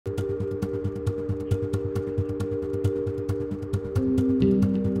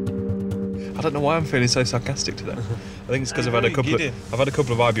I don't know why I'm feeling so sarcastic today. I think it's because I've had a couple of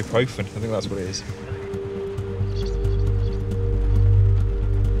ibuprofen. I think that's what it is.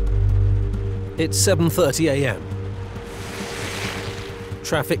 It's 7:30 a.m.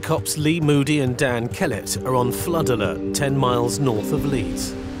 Traffic cops Lee Moody and Dan Kellett are on flood alert 10 miles north of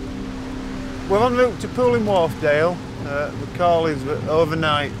Leeds. We're en route to Pooling Wharfdale. The call is that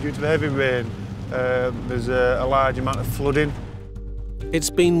overnight, due to the heavy rain, there's a large amount of flooding. It's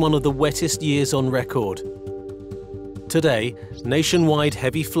been one of the wettest years on record. Today, nationwide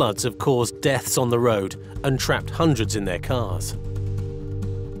heavy floods have caused deaths on the road and trapped hundreds in their cars.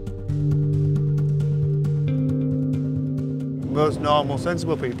 Most normal,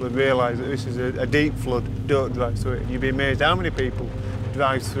 sensible people have realised that this is a deep flood, don't drive through it. You'd be amazed how many people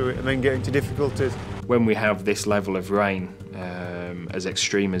drive through it and then get into difficulties. When we have this level of rain, as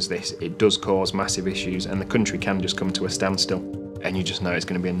extreme as this, it does cause massive issues and the country can just come to a standstill and you just know it's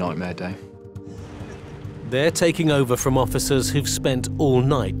going to be a nightmare day. They're taking over from officers who've spent all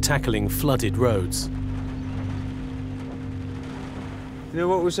night tackling flooded roads. You know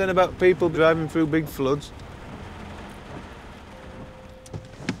what we're saying about people driving through big floods?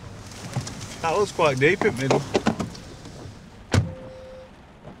 That looks quite deep in the middle.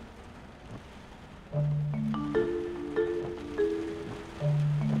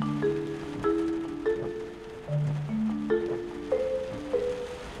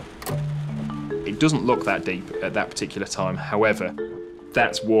 It doesn't look that deep at that particular time, however,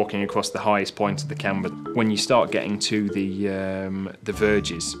 that's walking across the highest point of the Camber. When you start getting to the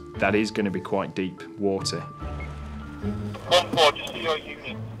verges, that is going to be quite deep water. 1-4, just for your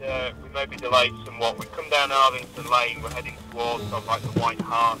unit, we may be delayed somewhat. We've come down Arlington Lane, we're heading towards sort of like the White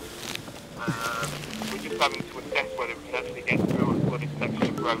Hart. We're just having to assess whether we can actually get through a flooded section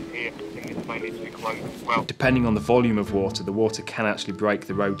of road here. I think this may need to be closed as well. Depending on the volume of water, the water can actually break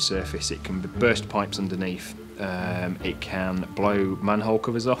the road surface. It can burst pipes underneath. It can blow manhole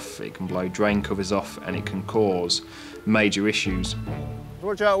covers off, it can blow drain covers off, and it can cause major issues.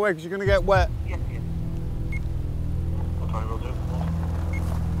 Watch out, because you're going to get wet. Yes, yes. What will do?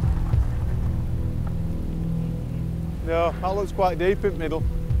 No, that looks quite deep in the middle.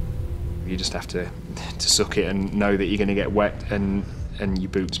 You just have to suck it and know that you're going to get wet and your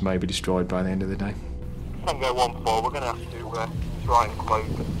boots may be destroyed by the end of the day. Tango 1-4, we're going to have to try and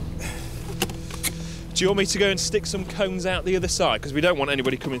close it. Do you want me to go and stick some cones out the other side? Because we don't want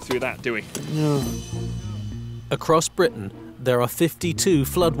anybody coming through that, do we? No. Across Britain, there are 52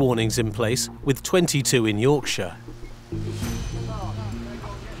 flood warnings in place, with 22 in Yorkshire.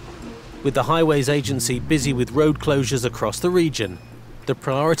 With the Highways Agency busy with road closures across the region, the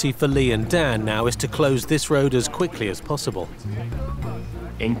priority for Lee and Dan now is to close this road as quickly as possible.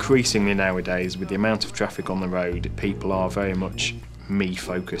 Increasingly nowadays, with the amount of traffic on the road, people are very much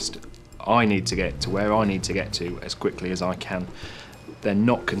me-focused. I need to get to where I need to get to as quickly as I can. They're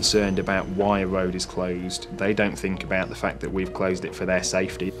not concerned about why a road is closed. They don't think about the fact that we've closed it for their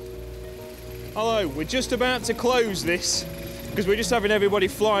safety. Hello, we're just about to close this because we're just having everybody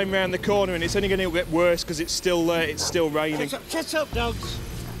flying around the corner and it's only going to get worse because it's still raining. Shut up, dogs!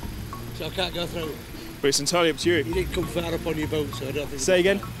 So I can't go through. But it's entirely up to you. You didn't come far up on your boat, so I don't think... Say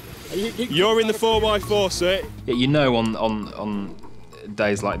again? You're in the 4x4, sir. Yeah, you know on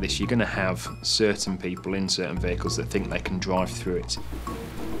days like this, you're going to have certain people in certain vehicles that think they can drive through it.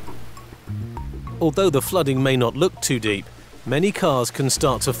 Although the flooding may not look too deep, many cars can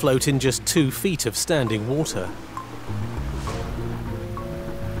start to float in just 2 feet of standing water.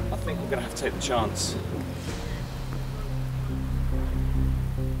 I think we're going to have to take the chance.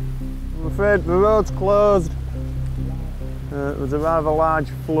 I'm afraid the road's closed. It was a rather large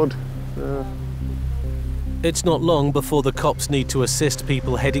flood. It's not long before the cops need to assist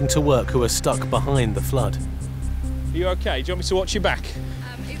people heading to work who are stuck behind the flood. Are you okay? Do you want me to watch your back?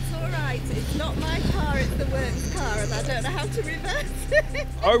 It's all right. It's not my car, it's the works car, and I don't know how to reverse it.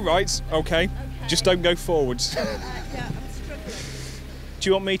 Oh, right. Okay. Just don't go forwards. Yeah, I'm struggling. Do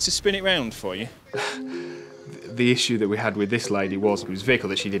you want me to spin it round for you? The issue that we had with this lady was it was a vehicle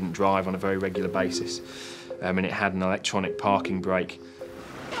that she didn't drive on a very regular basis, and it had an electronic parking brake.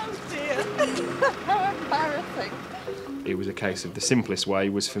 Oh dear. How embarrassing. It was a case of the simplest way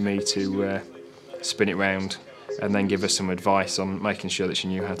was for me to spin it round and then give her some advice on making sure that she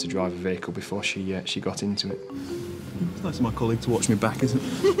knew how to drive a vehicle before she got into it. It's nice of my colleague to watch me back, isn't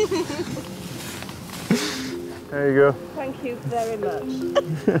it? There you go. Thank you very much.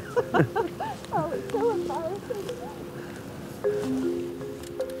 Oh, it's so embarrassing.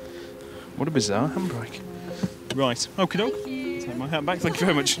 What a bizarre handbrake. Right, okie doke. Take my hat back. Thank you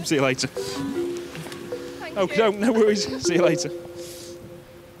very much. See you later. Okie doke, no worries. See you later.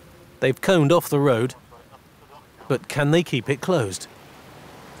 They've coned off the road, but can they keep it closed?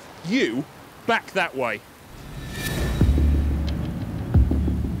 You, back that way.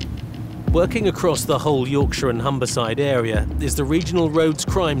 Working across the whole Yorkshire and Humberside area is the Regional Roads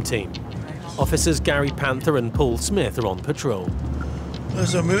Crime Team. Officers Gary Panther and Paul Smith are on patrol.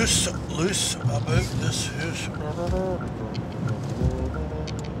 There's a moose loose about this house.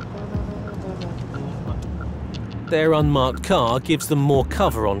 Their unmarked car gives them more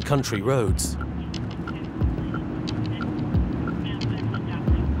cover on country roads.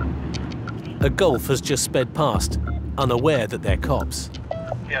 A Golf has just sped past, unaware that they're cops.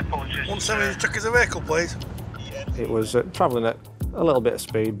 Yeah, apologies. 170, check his vehicle, please. It was travelling at a little bit of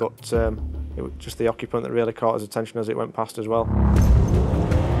speed, but it was just the occupant that really caught his attention as it went past as well.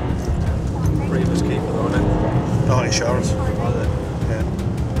 Previous keeper though, isn't it? No insurance. Yeah.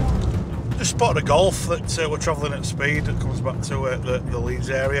 Just spotted a Golf that were travelling at speed that comes back to the Leeds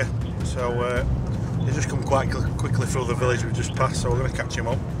area. So they just come quite quickly through the village we just passed, so we're going to catch him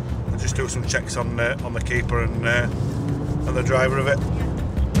up and just do some checks on the keeper and the driver of it.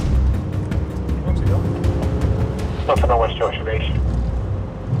 Where's he gone? Not from West Yorkshire Beach.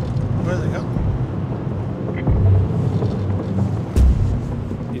 Where's it gone?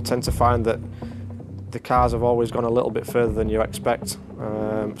 You tend to find that the cars have always gone a little bit further than you expect.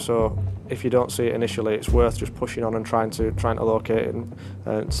 So if you don't see it initially, it's worth just pushing on and trying to locate it and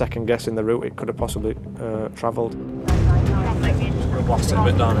second guessing the route it could have possibly travelled. We've lost it a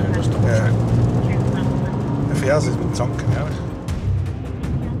bit down here, just double check. If he has, he's been tonking, hasn't he?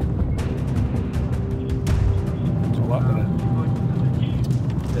 It's all that,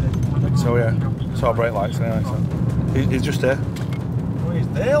 didn't it? I think so, yeah. Saw brake lights anyway, so. He's just there. Oh, he's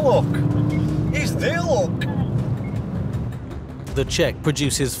there, look! He's there, look! The check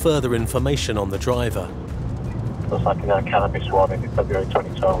produces further information on the driver. Looks like a cannabis warning in February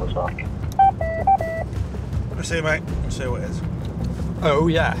 2012 as well. Let's see, mate. Let's see what it is. Oh,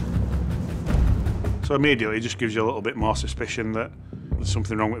 yeah. So immediately it just gives you a little bit more suspicion that there's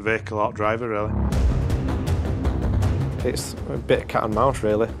something wrong with the vehicle or driver, really. It's a bit of cat and mouse,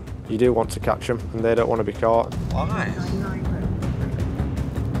 really. You do want to catch them, and they don't want to be caught. Why?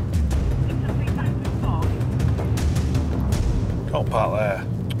 Don't park there.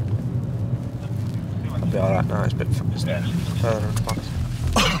 I'll be alright now, it's a bit further than fast.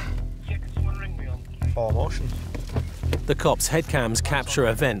 4 motion. The cops' headcams capture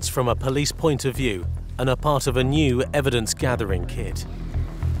events from a police point of view and are part of a new evidence-gathering kit.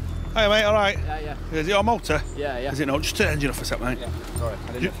 Hey, mate, alright? Yeah. Is it your motor? Yeah. Is it not? Just turn the engine off a sec, mate. Yeah. Sorry,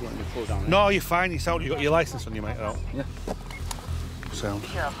 I didn't know if you wanted to pull down. No, you're fine. You've got your licence on you, mate. Out. Yeah. Sound.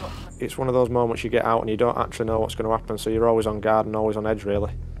 It's one of those moments you get out and you don't actually know what's going to happen, so you're always on guard and always on edge,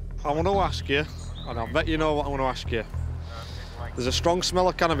 really. I want to ask you, and I bet you know what I want to ask you. There's a strong smell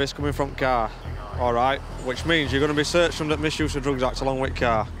of cannabis coming from car, all right, which means you're going to be searched under the Misuse of Drugs Act along with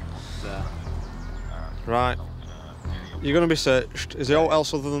car. Yeah. Right. You're going to be searched. Is there all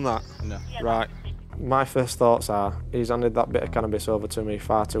else other than that? No. Right. My first thoughts are, he's handed that bit of cannabis over to me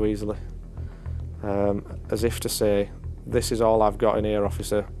far too easily. As if to say, this is all I've got in here,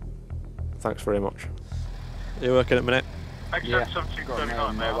 officer. Thanks very much. You working at the minute? Yeah.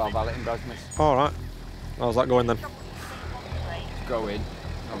 Got mobile valeting business. All right. How's that going then? Going.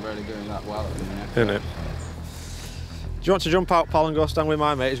 I'm really doing that well at the minute. Isn't it? Do you want to jump out, pal, and go stand with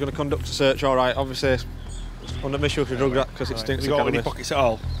my mate? He's going to conduct a search, all right. Obviously, under Misuse of Drugs Act because it stinks You of got any cannabis. pockets at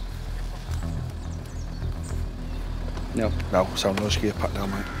all? No. No, so no, just get your pack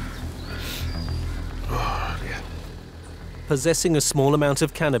down, mate. Oh, dear. Possessing a small amount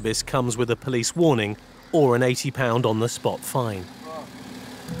of cannabis comes with a police warning or an £80 on-the-spot fine.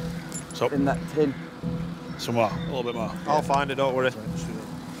 So, In that tin. some more, a little bit more. I'll find it, don't worry.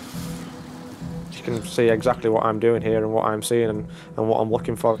 You can see exactly what I'm doing here and what I'm seeing and what I'm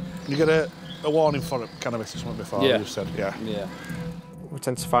looking for. You get a warning for cannabis or something before, Yeah. you said, yeah. Yeah. We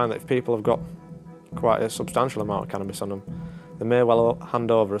tend to find that if people have got quite a substantial amount of cannabis on them, they may well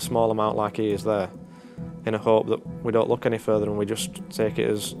hand over a small amount like he is there, in a hope that we don't look any further and we just take it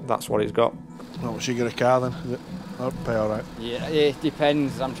as that's what he's got. How much you get a car then? Is it? I'll pay all right. Yeah, it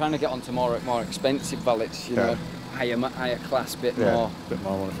depends. I'm trying to get onto more expensive valets, you know, higher class, bit more. A bit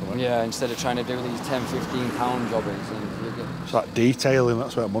more money from it. Yeah, instead of trying to do these £10–15 jobbers. And you get, It's like detailing,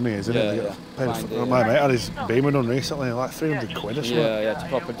 that's where money is, isn't it? You get paid my mate had his Beamer done recently, like 300 quid or something. Yeah, to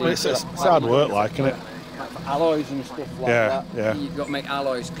proper detail. It's hard work, like, isn't it? Like for alloys and stuff like that. Yeah. You've got to make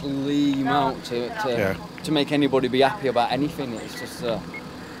alloys gleam out to make anybody be happy about anything. It's just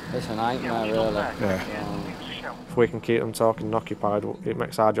it's a nightmare, really. Yeah. If we can keep them talking and occupied, it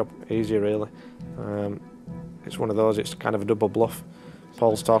makes our job easier, really. It's one of those, it's kind of a double bluff.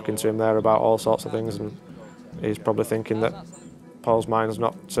 Paul's talking to him there about all sorts of things, and he's probably thinking that Paul's mind's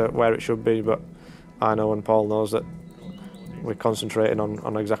not where it should be, but I know and Paul knows that we're concentrating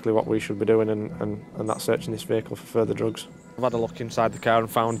on exactly what we should be doing, and that's searching this vehicle for further drugs. I've had a look inside the car and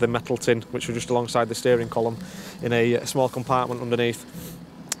found the metal tin, which was just alongside the steering column, in a small compartment underneath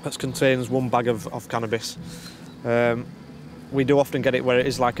that contains 1 bag of cannabis. We do often get it where it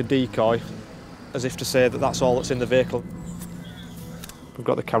is like a decoy, as if to say that that's all that's in the vehicle. We've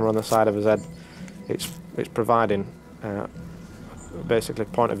got the camera on the side of his head. It's providing basically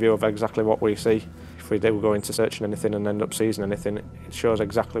point of view of exactly what we see. If we do go into searching anything and end up seizing anything, it shows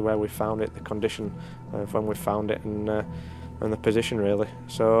exactly where we found it, the condition of when we found it, and the position really.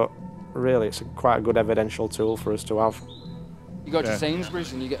 So really it's quite a good evidential tool for us to have. You go to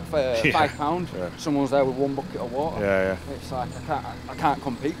Sainsbury's and you get £5. Yeah. Someone's there with 1 bucket of water. Yeah. It's like I can't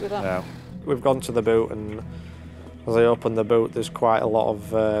compete with that. Yeah. We've gone to the boot, and as I open the boot, there's quite a lot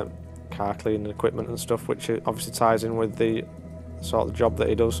of car cleaning equipment and stuff, which obviously ties in with the sort of job that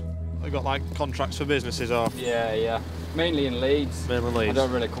he does. You've got like contracts for businesses, or? Yeah. Mainly in Leeds. Mainly Leeds. I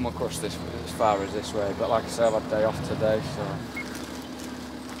don't really come across this as far as this way, but like I said, I've had a day off today, so.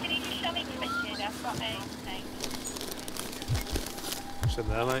 Can you just show me permission? I've got a thing. What's in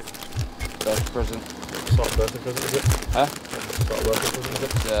there, mate? Birthday present. What sort of birthday present is it? Huh? What sort of birthday present is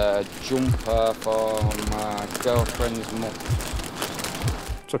it? It's a jumper for my girlfriend's mum.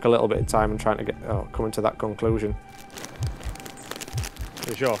 Took a little bit of time and trying to coming to that conclusion. Are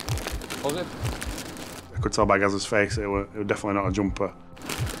you sure? Was it? I could tell by Gaz's face it was definitely not a jumper.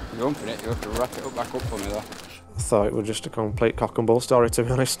 You open it, you have to wrap it back up for me though. I thought it was just a complete cock and bull story, to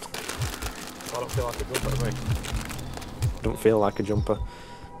be honest. I don't feel like a jumper to me. Don't feel like a jumper.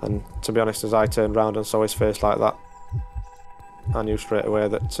 And to be honest, as I turned round and saw his face like that, I knew straight away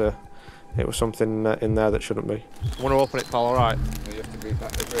that it was something in there that shouldn't be. I want to open it, pal, alright? You have to be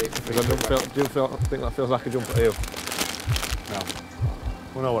back to break. Do you think that feels like a jumper to you? No.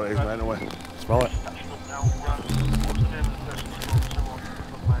 We know what it is, mate, don't we? Smell it.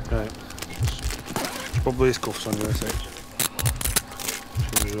 Right. Probably his cuffs on your side.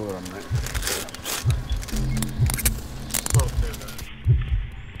 Should be over on, mate.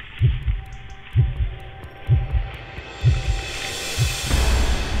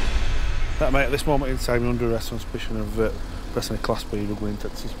 That, mate, at this moment in time, you're under arrest on suspicion of possessing a Class B drug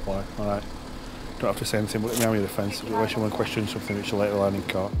intent to supply. Alright. Don't have to say anything, but now your defence, unless you want to question something which will later learn in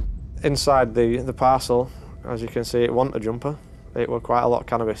court. Inside the parcel, as you can see, it wasn't a jumper. It were quite a lot of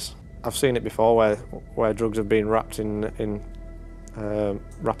cannabis. I've seen it before where drugs have been wrapped in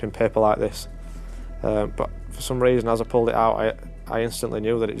wrapping paper like this. But for some reason, as I pulled it out, I instantly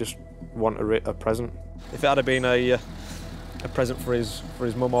knew that it just wasn't a present. If it had been a present for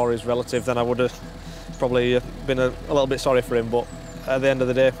his mum or his relative, then I would have probably been a little bit sorry for him, but at the end of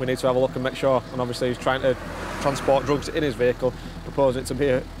the day we need to have a look and make sure, and obviously he's trying to transport drugs in his vehicle, proposing it to be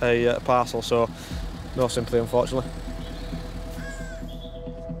a parcel, so no sympathy, unfortunately.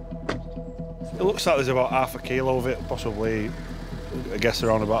 It looks like there's about half a kilo of it, possibly, I guess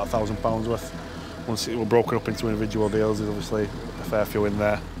around about £1,000 worth. Once it were broken up into individual deals, there's obviously a fair few in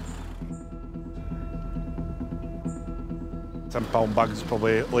there. £10 bags,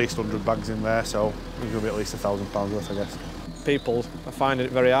 probably at least 100 bags in there, so there's going to be at least £1,000 worth, I guess. People are finding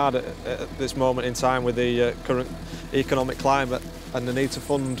it very hard at this moment in time with the current economic climate, and the need to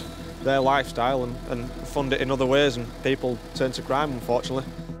fund their lifestyle and fund it in other ways, and people turn to crime, unfortunately.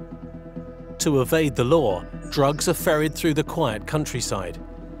 To evade the law, drugs are ferried through the quiet countryside.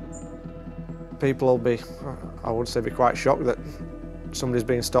 People will be, I would say, be quite shocked that somebody's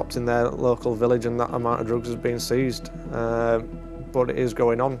being stopped in their local village and that amount of drugs has been seized. But it is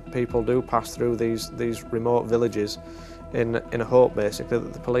going on. People do pass through these remote villages in a hope, basically,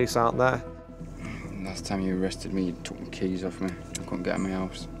 that the police aren't there. Last time you arrested me, you took my keys off me. I couldn't get in my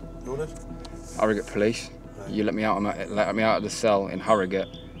house. Who did? Harrogate Police. You let me out of the cell in Harrogate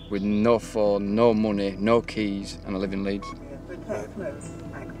with no phone, no money, no keys, and I live in Leeds.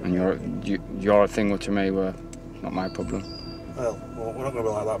 And your thing to me were not my problem. Well, we're not going to be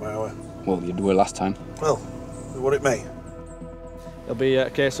like that, mate, are we? Well, you were last time. Well, what it may. It'll be a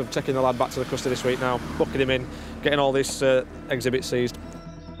case of taking the lad back to the custody suite now, booking him in, getting all this exhibit seized.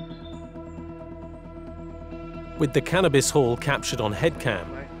 With the cannabis haul captured on headcam,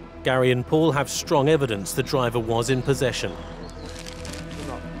 Gary and Paul have strong evidence the driver was in possession.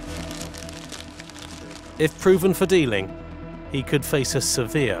 If proven for dealing, he could face a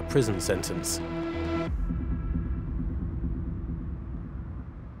severe prison sentence.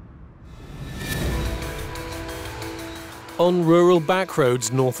 On rural back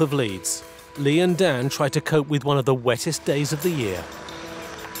roads north of Leeds, Lee and Dan try to cope with one of the wettest days of the year.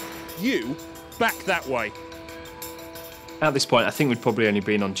 You back that way. At this point, I think we'd probably only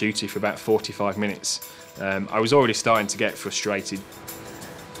been on duty for about 45 minutes. I was already starting to get frustrated.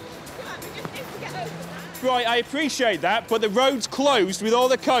 Right, I appreciate that, but the road's closed with all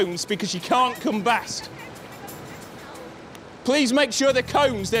the cones because you can't come past. Please make sure the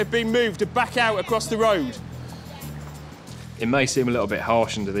cones, they've been moved to back out across the road. It may seem a little bit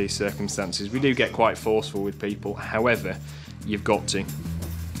harsh under these circumstances. We do get quite forceful with people. However, you've got to.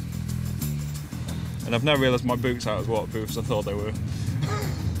 And I've now realised my boots aren't as waterproof as I thought they were.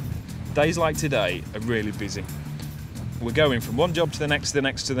 Days like today are really busy. We're going from one job to the next, to the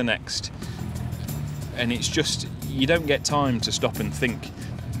next, to the next. And it's just, you don't get time to stop and think.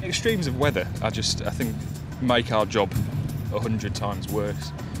 Extremes of weather, I think, make our job 100 times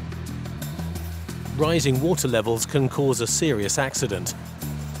worse. Rising water levels can cause a serious accident.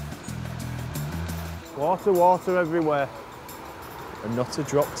 Water, water everywhere. And not a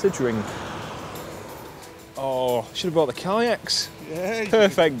drop to drink. Oh, should have brought the kayaks. Yeah,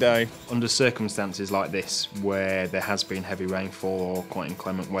 perfect day. Under circumstances like this, where there has been heavy rainfall or quite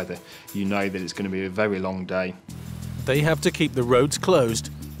inclement weather, you know that it's going to be a very long day. They have to keep the roads closed,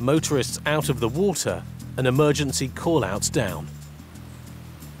 motorists out of the water, and emergency call-outs down.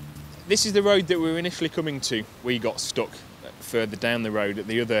 This is the road that we were initially coming to. We got stuck further down the road at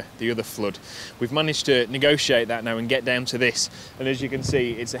the other flood. We've managed to negotiate that now and get down to this, and as you can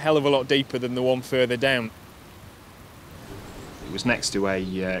see, it's a hell of a lot deeper than the one further down. It was next to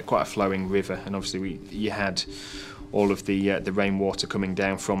a quite a flowing river, and obviously you had all of the rainwater coming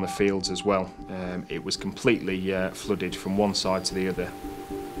down from the fields as well. It was completely flooded from one side to the other.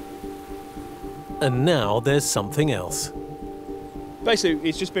 And now there's something else. Basically,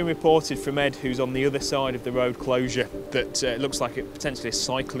 it's just been reported from Ed, who's on the other side of the road closure, that it looks like potentially a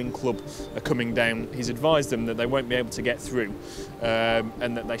cycling club are coming down. He's advised them that they won't be able to get through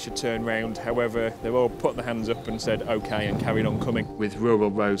and that they should turn round. However, they've all put their hands up and said OK and carried on coming. With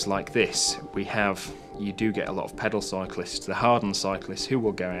rural roads like this, you do get a lot of pedal cyclists, the hardened cyclists, who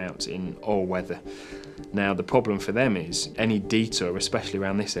will go out in all weather. Now, the problem for them is any detour, especially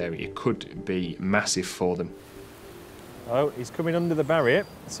around this area, could be massive for them. Oh, he's coming under the barrier,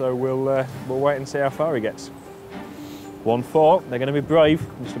 so we'll wait and see how far he gets. 1-4, they're going to be brave,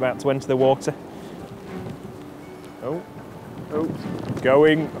 just about to enter the water. Oh,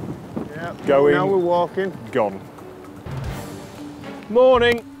 going, going. Now we're walking. Gone.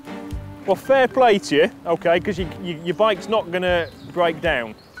 Morning. Well, fair play to you, okay, because your bike's not going to break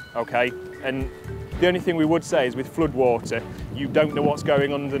down, okay, and the only thing we would say is with flood water, you don't know what's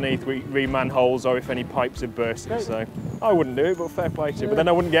going underneath manholes or if any pipes have burst. So I wouldn't do it, but fair play to you. But then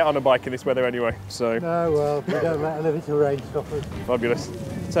I wouldn't get on a bike in this weather anyway. So no, well, we don't matter if it's a rain stopper. Fabulous.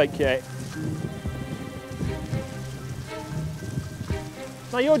 Take care.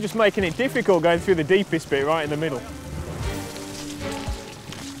 Now you're just making it difficult going through the deepest bit right in the middle.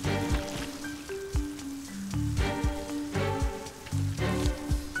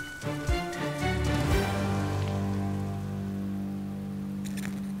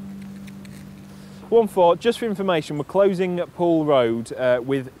 One thought, just for information, we're closing Poole Road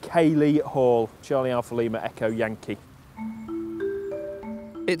with Cayley Hall, Charlie Alpha Lima Echo Yankee.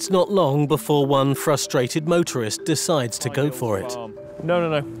 It's not long before one frustrated motorist decides to go for it.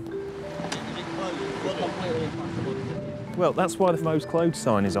 No. Well, that's why the Mo's closed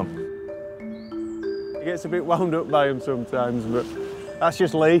sign is on. He gets a bit wound up by him sometimes, but that's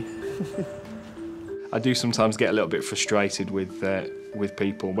just Lee. I do sometimes get a little bit frustrated with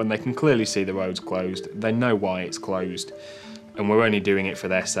people when they can clearly see the road's closed. They know why it's closed, and we're only doing it for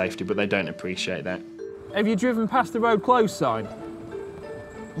their safety, but they don't appreciate that. Have you driven past the road closed sign?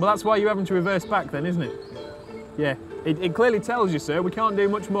 Well, that's why you're having to reverse back then, isn't it? Yeah, it clearly tells you, sir, we can't do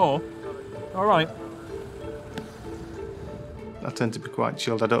much more. All right. I tend to be quite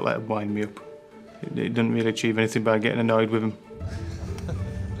chilled. I don't let him wind me up. It doesn't really achieve anything by getting annoyed with him.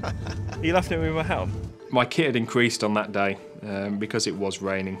 Are you laughing at me with my helm? My kit had increased on that day because it was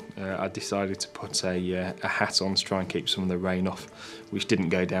raining. I decided to put a hat on to try and keep some of the rain off, which didn't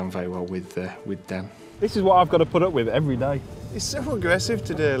go down very well with Dan. This is what I've got to put up with every day. He's so aggressive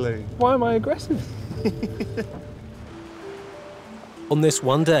today, Lee. Why am I aggressive? On this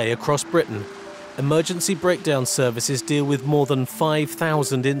one day across Britain, emergency breakdown services deal with more than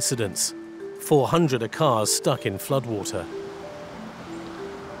 5,000 incidents. 400 are cars stuck in floodwater.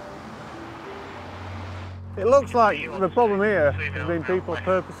 It looks like the problem here has been people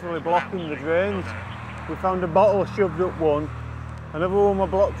purposefully blocking the drains. We found a bottle shoved up one, another one were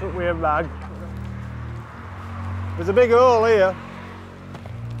blocked up with a rag. There's a big hole here.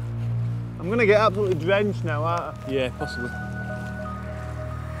 I'm going to get absolutely drenched now, aren't I? Yeah, possibly.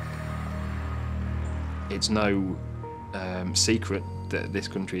 It's no secret that this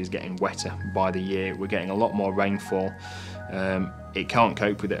country is getting wetter by the year. We're getting a lot more rainfall. It can't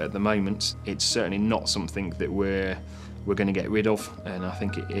cope with it at the moment. It's certainly not something that we're going to get rid of, and I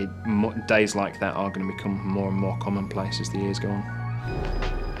think days like that are going to become more and more commonplace as the years go on.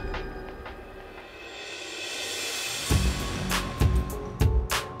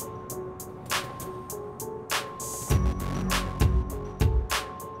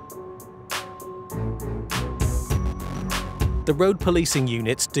 The road policing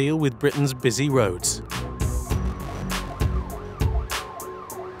units deal with Britain's busy roads.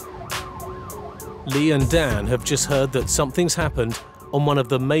 Lee and Dan have just heard that something's happened on one of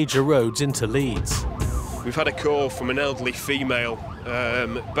the major roads into Leeds. We've had a call from an elderly female.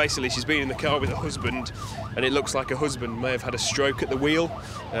 Basically, she's been in the car with her husband, and it looks like her husband may have had a stroke at the wheel.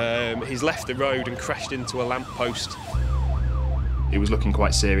 He's left the road and crashed into a lamppost. It was looking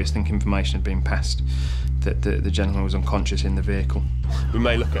quite serious. I think information had been passed that the gentleman was unconscious in the vehicle. We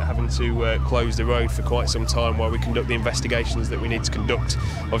may look at having to close the road for quite some time while we conduct the investigations that we need to conduct,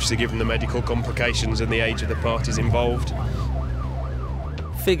 obviously given the medical complications and the age of the parties involved.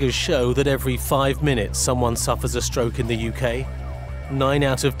 Figures show that every 5 minutes someone suffers a stroke in the UK. 9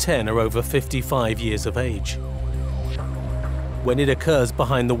 out of 10 are over 55 years of age. When it occurs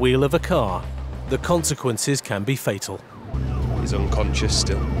behind the wheel of a car, the consequences can be fatal. He's unconscious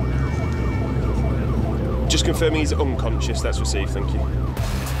still. Just confirming he's unconscious, that's received, thank you.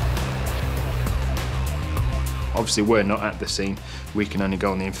 Obviously we're not at the scene, we can only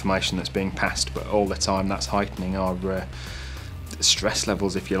go on the information that's being passed, but all the time that's heightening our stress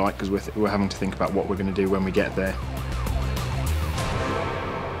levels, if you like, because we're having to think about what we're going to do when we get there.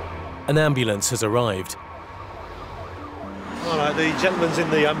 An ambulance has arrived. All right, the gentleman's in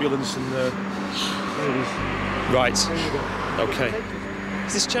the ambulance and there it is. Right, OK.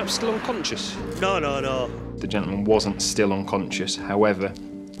 Is this chap still unconscious? No. The gentleman wasn't still unconscious, however,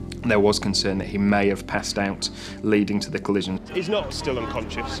 there was concern that he may have passed out, leading to the collision. He's not still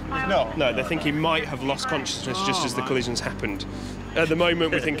unconscious. He's not? No, they think he might have lost consciousness just as the collision's happened. At the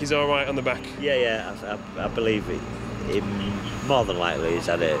moment, we think he's all right on the back. Yeah, I believe it. More than likely, he's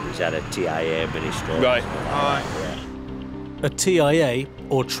had a TIA mini stroke. Right. Yeah. A TIA,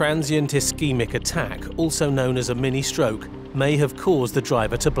 or transient ischemic attack, also known as a mini stroke, may have caused the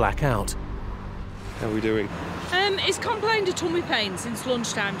driver to black out. How are we doing? He's complained of tummy pain since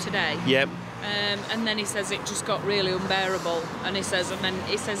lunchtime today. Yep. And then he says it just got really unbearable. And he says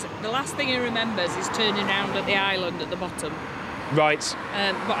the last thing he remembers is turning round at the island at the bottom. Right.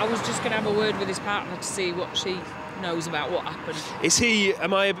 But I was just going to have a word with his partner to see what she knows about what happened.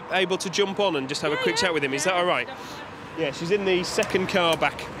 Am I able to jump on and just have a quick chat with him? Is that all right? Yeah, she's in the second car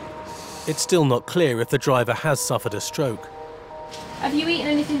back. It's still not clear if the driver has suffered a stroke. Have you eaten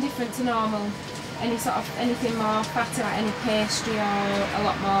anything different to normal? Anything more fatty, like any pastry or a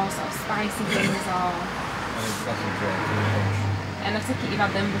lot more sort of spicy things or? And I take it you've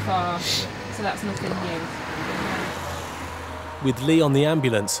had them before, so that's nothing new. With Lee on the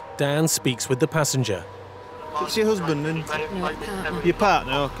ambulance, Dan speaks with the passenger. It's your husband and No, partner. your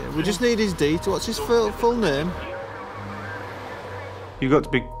partner, OK. We just need his details. What's his full name? You've got to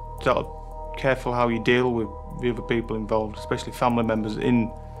be sort of careful how you deal with the other people involved, especially family members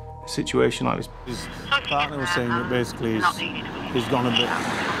in a situation like this. His partner was saying that basically he's gone a bit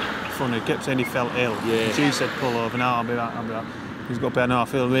funny. He kept saying he felt ill. Yeah. She said, pull over, now I'll be back. He's got better now, I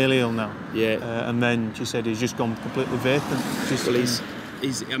feel really ill now. Yeah. And then she said he's just gone completely vacant.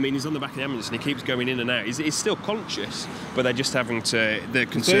 He's on the back of the ambulance and he keeps going in and out. He's still conscious, but they're just having to... They're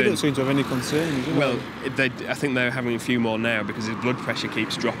concerned. They don't seem to have any concerns, you know? Well, I think they're having a few more now because his blood pressure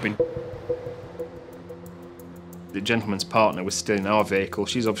keeps dropping. The gentleman's partner was still in our vehicle.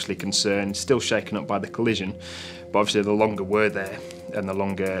 She's obviously concerned, still shaken up by the collision, but obviously the longer we're there and the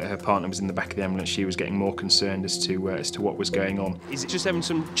longer her partner was in the back of the ambulance, she was getting more concerned as to what was going on. He's just having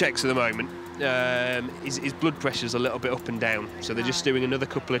some checks at the moment. His blood pressure's a little bit up and down, so they're just doing another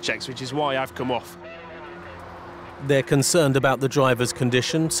couple of checks, which is why I've come off. They're concerned about the driver's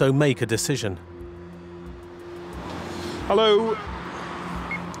condition, so make a decision. Hello.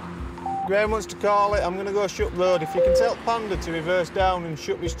 Graham wants to call it. I'm going to go Shutt Road. If you can tell Panda to reverse down and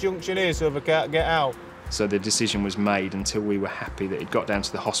shut this junction here so they can't get out. So the decision was made until we were happy that he'd got down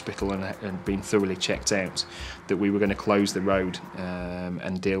to the hospital and been thoroughly checked out, that we were going to close the road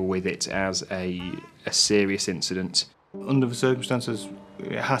and deal with it as a serious incident. Under the circumstances,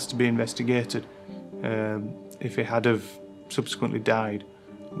 it has to be investigated. If he had have subsequently died,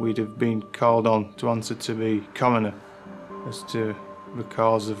 we'd have been called on to answer to the coroner as to the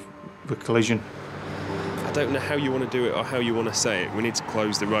cause of the collision. I don't know how you want to do it or how you want to say it. We need to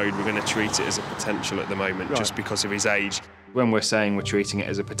close the road. We're going to treat it as a potential at the moment, just because of his age. When we're saying we're treating it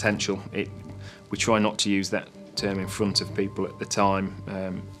as a potential, we try not to use that term in front of people at the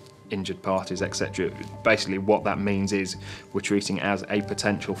time, injured parties, etc. Basically what that means is we're treating it as a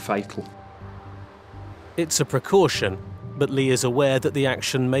potential fatal. It's a precaution, but Lee is aware that the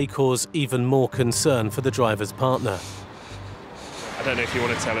action may cause even more concern for the driver's partner. I don't know if you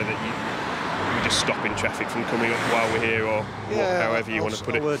want to tell her that we're just stopping traffic from coming up while we're here, or however you want to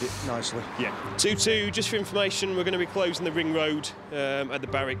put it. I'll word it nicely. Yeah. 2-2, just for information, we're going to be closing the ring road at the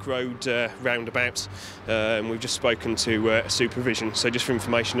Barwick Road roundabout. We've just spoken to supervision, so just for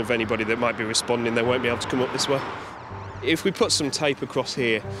information of anybody that might be responding, they won't be able to come up this way. If we put some tape across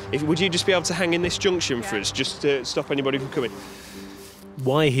here, would you just be able to hang in this junction for us, just to stop anybody from coming?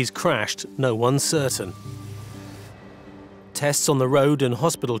 Why he's crashed, no one's certain. Tests on the road and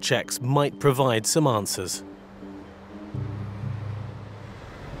hospital checks might provide some answers.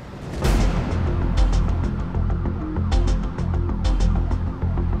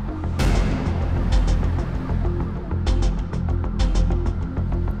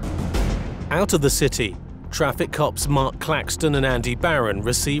 Out of the city, traffic cops Mark Claxton and Andy Barron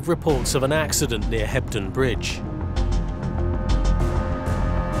receive reports of an accident near Hebden Bridge.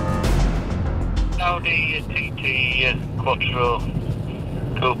 Audi TT Quattro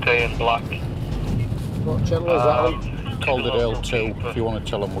Coupe in black. What channel is that on? Calderdale 2, if you want to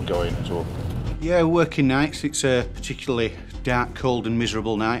tell them we're going to. Yeah, working nights. It's a particularly dark, cold and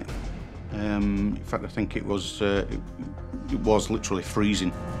miserable night. In fact, I think it was literally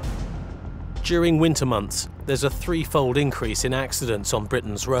freezing. During winter months, there's a threefold increase in accidents on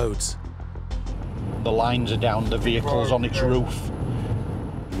Britain's roads. The lines are down, the vehicle's on its roof.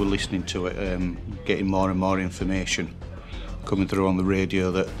 We're listening to it, getting more and more information coming through on the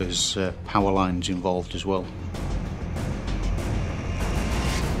radio that there's power lines involved as well.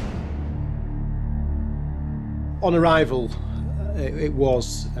 On arrival, it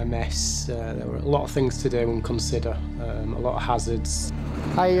was a mess. There were a lot of things to do and consider, a lot of hazards.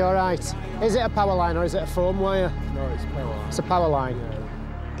 Are you all right? Is it a power line or is it a foam wire? No, it's a power line. It's a power line.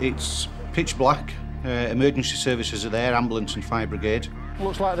 It's pitch black. Emergency services are there, ambulance and fire brigade.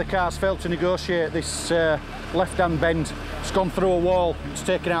 Looks like the car's failed to negotiate this left-hand bend. It's gone through a wall, it's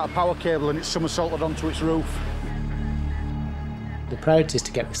taken out a power cable and it's somersaulted onto its roof. The priority is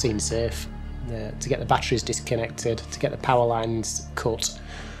to get the scene safe, to get the batteries disconnected, to get the power lines cut,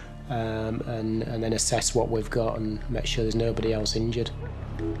 and then assess what we've got and make sure there's nobody else injured.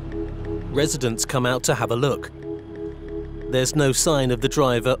 Residents come out to have a look. There's no sign of the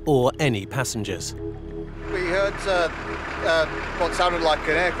driver or any passengers. We heard what sounded like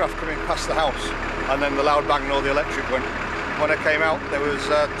an aircraft coming past the house, and then the loud bang and all the electric went. When I came out, there was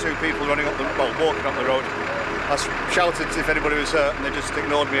two people walking up the road. I shouted if anybody was hurt, and they just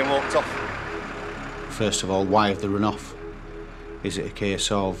ignored me and walked off. First of all, why have they run off? Is it a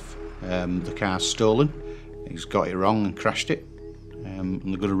case of the car's stolen, he's got it wrong and crashed it, and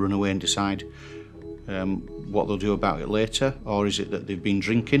they're going to run away and decide what they'll do about it later, or is it that they've been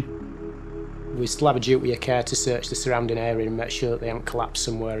drinking? We still have a duty of care to search the surrounding area and make sure that they haven't collapsed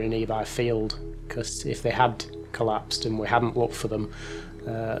somewhere in Ely Field, because if they had collapsed and we hadn't looked for them,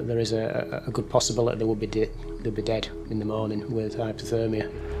 there is a good possibility they would be dead in the morning with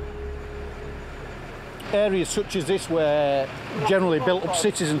hypothermia. Areas such as this, where generally built up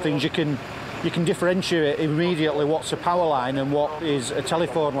cities and things, you can differentiate immediately what's a power line and what is a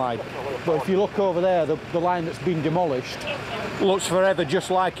telephone line. But if you look over there, the line that's been demolished looks forever just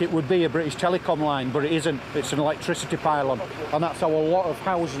like it would be a British Telecom line, but it isn't. It's an electricity pylon, and that's how a lot of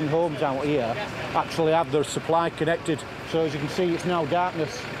houses and homes out here actually have their supply connected. So as you can see, it's now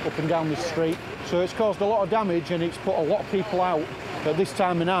darkness up and down this street. So it's caused a lot of damage, and it's put a lot of people out at this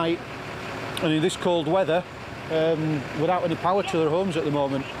time of night and in this cold weather without any power to their homes at the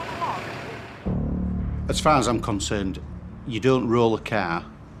moment. As far as I'm concerned, you don't roll a car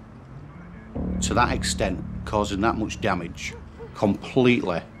to that extent, causing that much damage,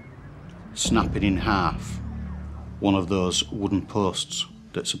 completely snapping in half one of those wooden posts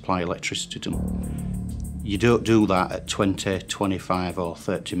that supply electricity to them. You don't do that at 20, 25 or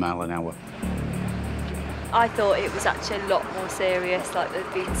 30 mile an hour. I thought it was actually a lot more serious, like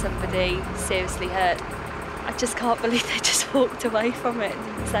there'd been somebody seriously hurt. I just can't believe they just walked away from it and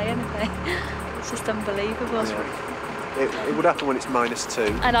didn't say anything. It's just unbelievable. Yeah. It would happen when it's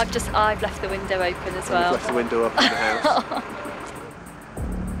 -2. And I've left the window open as well. You've left the window open in the house.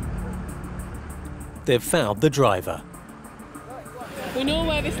 They've found the driver. We know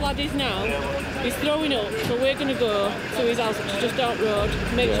where this lad is now. He's throwing up, so we're going to go to his house, which is just out road,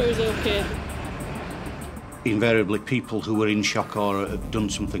 to make sure he's okay. invariably people who are in shock or have done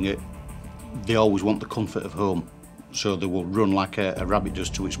something, they always want the comfort of home, so they will run like a rabbit does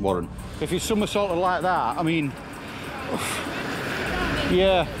to its warren. If he's somersaulted like that, I mean,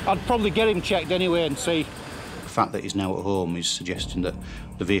 yeah, I'd probably get him checked anyway and see. The fact that he's now at home is suggesting that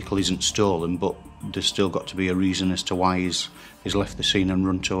the vehicle isn't stolen, but there's still got to be a reason as to why he's left the scene and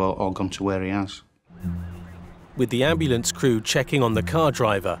run to or gone to where he has. With the ambulance crew checking on the car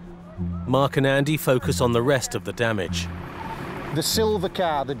driver, Mark and Andy focus on the rest of the damage. The silver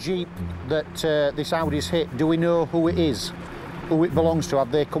car, the Jeep that this Audi's hit, do we know who it is? Who it belongs to?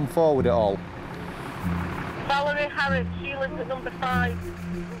 Have they come forward at all? Valerie Harris, she lives at number 5.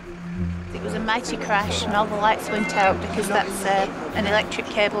 It was a mighty crash and all the lights went out because that's an electric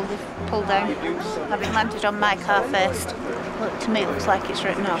cable they've pulled down. Having landed on my car first, well, to me it looks like it's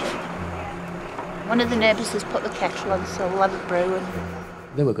written off. One of the neighbours has put the kettle on, so we'll have a brew. And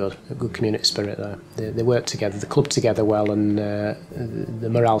they were good, a good community spirit there. They worked together, they clubbed together well, and the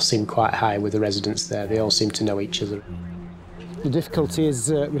morale seemed quite high with the residents there. They all seemed to know each other. The difficulty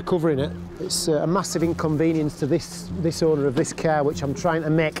is recovering it. It's a massive inconvenience to this owner of this car, which I'm trying to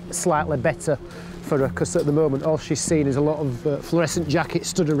make slightly better for her, because at the moment all she's seen is a lot of fluorescent jackets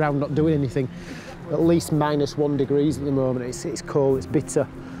stood around not doing anything. At least -1 degrees at the moment. It's cold, it's bitter.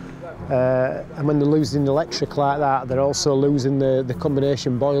 And when they're losing electric like that, they're also losing the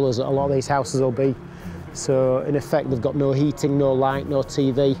combination boilers that a lot of these houses will be. So in effect, they've got no heating, no light, no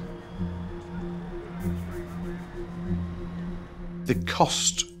TV. The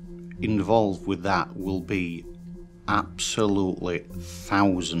cost involved with that will be absolutely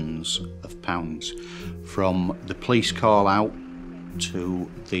thousands of pounds, from the police call out to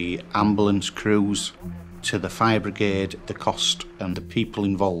the ambulance crews to the fire brigade. The cost and the people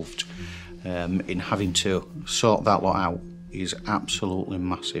involved in having to sort that lot out is absolutely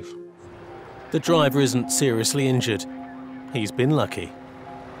massive. The driver isn't seriously injured. He's been lucky.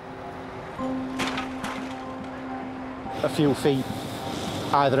 A few feet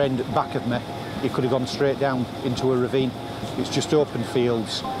either end back of me, he could have gone straight down into a ravine. It's just open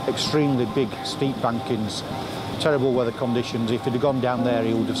fields, extremely big steep bankings, terrible weather conditions. If he'd have gone down there,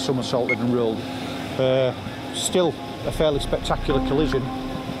 he would have somersaulted and rolled. Still a fairly spectacular collision,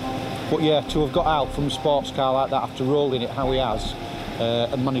 but yeah, to have got out from a sports car like that after rolling it how he has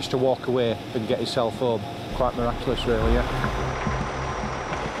and managed to walk away and get himself home, quite miraculous really, yeah.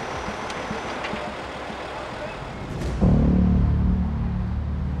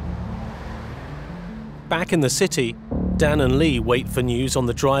 Back in the city, Dan and Lee wait for news on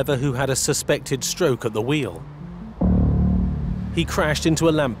the driver who had a suspected stroke at the wheel. He crashed into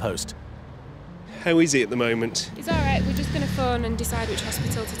a lamppost. How is he at the moment? He's all right. We're just going to phone and decide which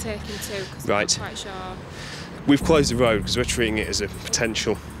hospital to take him to, because we're not quite sure. We've closed the road because we're treating it as a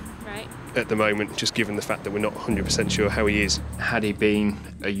potential right at the moment, just given the fact that we're not 100% sure how he is. Had he been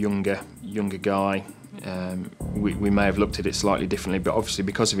a younger guy, we may have looked at it slightly differently, but obviously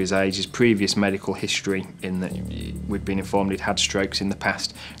because of his age, his previous medical history, in that we'd been informed he'd had strokes in the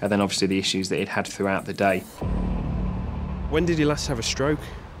past, and then obviously the issues that he'd had throughout the day. When did he last have a stroke?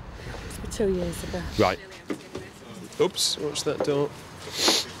 2 years ago. Right. Oops, watch that door.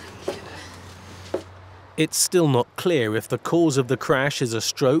 It's still not clear if the cause of the crash is a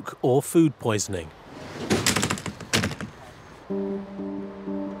stroke or food poisoning.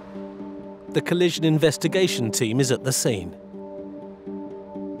 The collision investigation team is at the scene.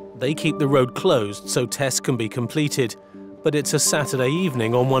 They keep the road closed so tests can be completed, but it's a Saturday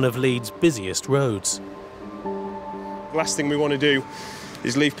evening on one of Leeds' busiest roads. The last thing we want to do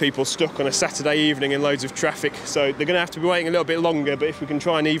is leave people stuck on a Saturday evening in loads of traffic, so they're going to have to be waiting a little bit longer, but if we can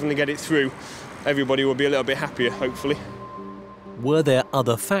try and evenly get it through, everybody will be a little bit happier, hopefully. Were there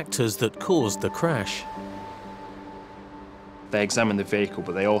other factors that caused the crash? They examine the vehicle,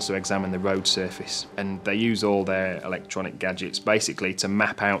 but they also examine the road surface, and they use all their electronic gadgets basically to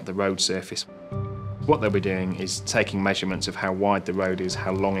map out the road surface. What they'll be doing is taking measurements of how wide the road is,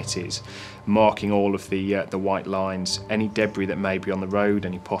 how long it is, marking all of the white lines, any debris that may be on the road,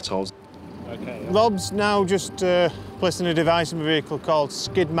 any potholes. Okay. Rob's now just placing a device in the vehicle called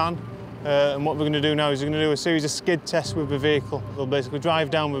Skidman, and what we're going to do now is we're going to do a series of skid tests with the vehicle. They'll basically drive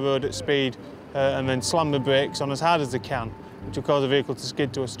down the road at speed and then slam the brakes on as hard as they can, which will cause the vehicle to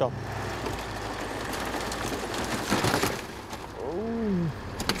skid to a stop. Oh,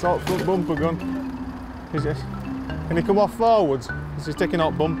 it's out front bumper gone. Is this? Can he come off forwards? This is taking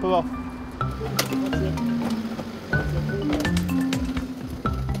out bumper off.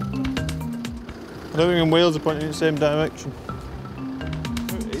 I don't think wheels are pointing in the same direction.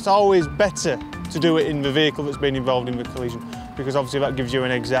 It's always better to do it in the vehicle that's been involved in the collision, because obviously that gives you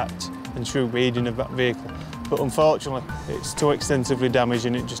an exact and true reading of that vehicle. but unfortunately it's too extensively damaged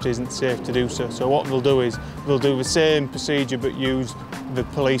and it just isn't safe to do so. So what they'll do is they'll do the same procedure but use the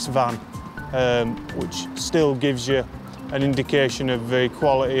police van, which still gives you an indication of the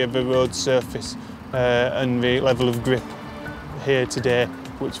quality of the road surface and the level of grip here today,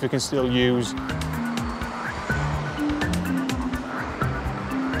 which we can still use.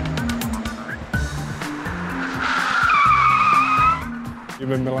 You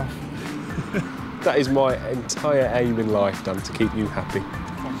remember laugh? That is my entire aim in life, Dan, to keep you happy.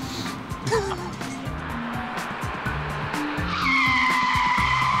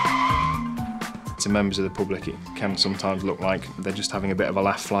 To members of the public, it can sometimes look like they're just having a bit of a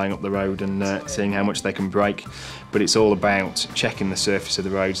laugh flying up the road and seeing how much they can break, but it's all about checking the surface of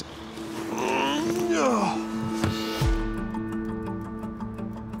the roads.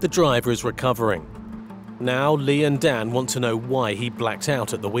 The driver is recovering. Now Lee and Dan want to know why he blacked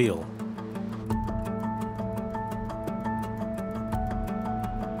out at the wheel.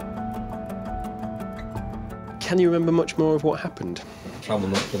 Can you remember much more of what happened?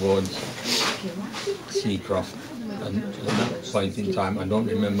 Travelling up towards Seacroft, and at that point in time I don't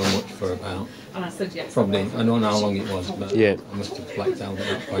remember much for about probably, I don't know how long it was, but yeah. I must have blacked out at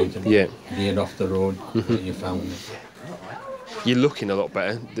that point and veered off the road and you found me. You're looking a lot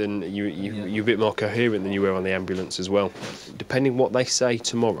better than you're a bit more coherent than you were on the ambulance as well. Depending what they say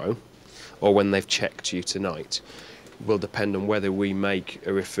tomorrow or when they've checked you tonight will depend on whether we make a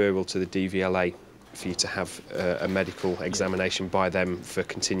referral to the DVLA for you to have a medical examination by them for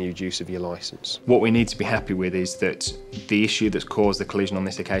continued use of your licence. What we need to be happy with is that the issue that's caused the collision on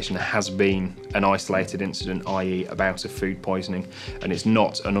this occasion has been an isolated incident, i.e. a bout of food poisoning, and it's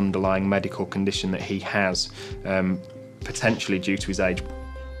not an underlying medical condition that he has, potentially due to his age.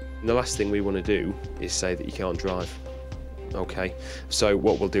 The last thing we want to do is say that you can't drive. Okay, so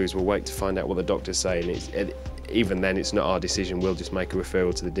what we'll do is we'll wait to find out what the doctors say, and even then it's not our decision. We'll just make a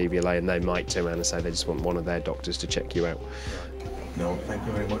referral to the DVLA and they might turn around and say they just want one of their doctors to check you out. No, thank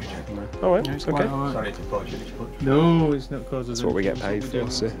you very much, gentlemen. All right, it's okay. Right. Sorry to put you this much. No, it's not cause that's what we get paid for,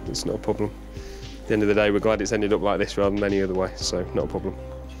 so it's not a problem. At the end of the day, we're glad it's ended up like this rather than any other way, so not a problem.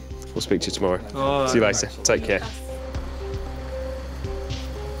 We'll speak to you tomorrow. See you later. Take care.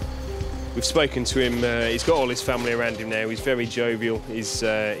 We've spoken to him, he's got all his family around him now, he's very jovial, he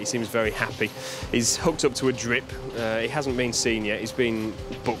seems very happy. He's hooked up to a drip, he hasn't been seen yet, he's been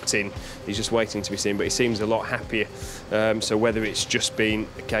booked in, he's just waiting to be seen, but he seems a lot happier. So whether it's just been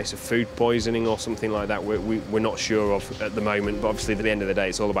a case of food poisoning or something like that, we're not sure of at the moment, but obviously at the end of the day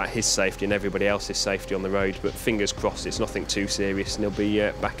it's all about his safety and everybody else's safety on the road, but fingers crossed it's nothing too serious and he'll be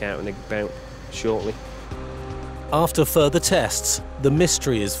back out and about shortly. After further tests, the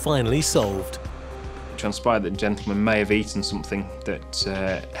mystery is finally solved. It transpired that the gentleman may have eaten something that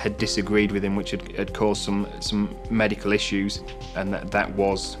had disagreed with him, which had caused some medical issues, and that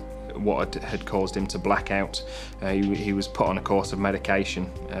was what had caused him to black out. He was put on a course of medication,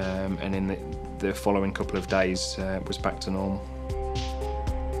 and in the following couple of days was back to normal.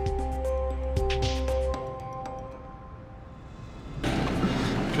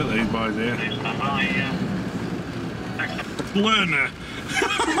 Look at these boys here. Learner.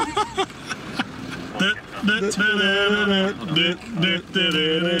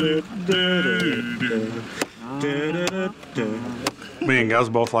 Me and Gaz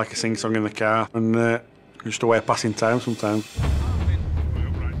both like a sing-song in the car and just a way of passing time sometimes.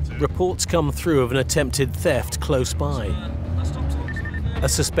 Reports come through of an attempted theft close by. A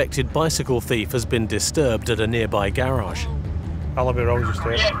suspected bicycle thief has been disturbed at a nearby garage. Allaby Road just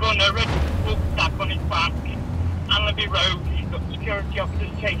here. Yeah, run a red rucksack on his back. Allaby Road, he's got security officers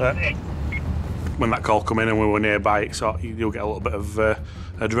chasing it. When that call come in and we were nearby, you'll get a little bit of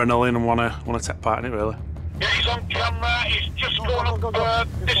adrenaline and want to take part in it, really. Yeah, he's on camera. He's just going up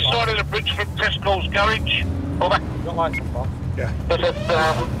this side of the bridge from Tesco's garage. Over. Got lights on, Bob? Yeah.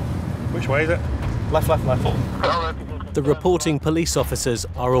 Which way is it? Left, left, left. The reporting police officers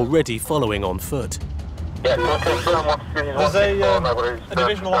are already following on foot. There's a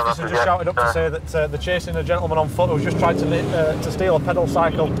divisional officer just shouted up to say that they're chasing a gentleman on foot who's just tried to steal a pedal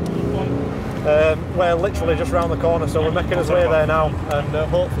cycle. We're literally just round the corner, so we're making our way there now, and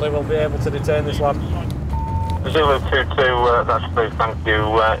hopefully we'll be able to detain this lad. Zulu 22, that's true, thank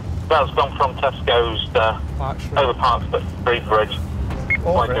you. That's gone from Tesco's over Park Street Bridge.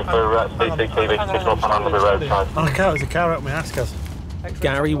 Waiting for CCTV to pick up on the roadside. There's a car up my ass, Gaz.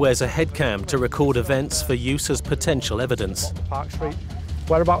 Gary wears a head cam to record events for use as potential evidence. Park Street.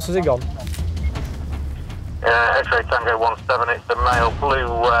 Whereabouts has he gone? X-ray Tango 17, it's a male, blue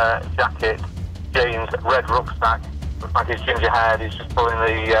jacket, jeans, red rucksack, Looks like his ginger head. He's just pulling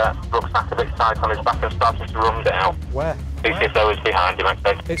the rucksack a bit tight on his back and starting to run down. Where? PCSO is behind him,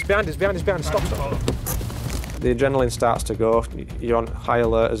 actually. It's behind us. Stop. The adrenaline starts to go. You're on high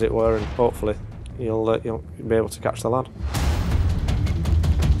alert, as it were, and hopefully you'll be able to catch the lad.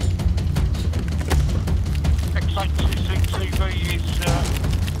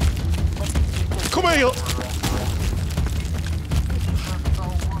 Come here, you.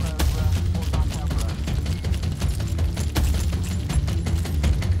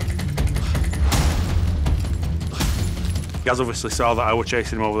 Gaz obviously saw that I was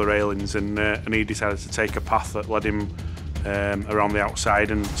chasing him over the railings, and he decided to take a path that led him around the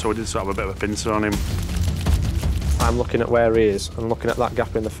outside, and so we did sort of a bit of a pincer on him. I'm looking at where he is, and looking at that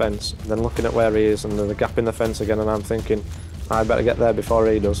gap in the fence, then looking at where he is, and there's a gap in the fence again, and I'm thinking, I better get there before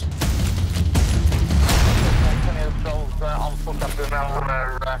he does.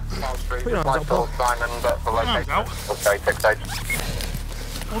 Put your arms out, Paul. Okay, 6-8.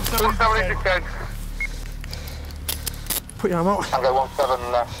 Put your arm out. Tango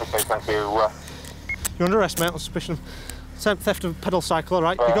 17, okay, thank you. You're under arrest, mate, on suspicion of theft of pedal cycle, all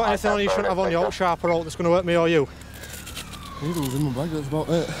right? You got anything on you shouldn't have on you, sharp or alt, that's going to hurt me or you? Needles in my bag, that's about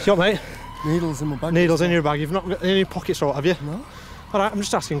it. You what, mate? Needles in my bag. Needles in your bag. You've not got any pockets, or have you? No. All right, I'm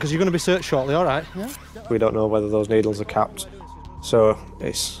just asking because you're going to be searched shortly, all right? Yeah. We don't know whether those needles are capped, so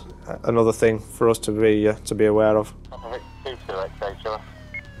it's another thing for us to be aware of. 2-2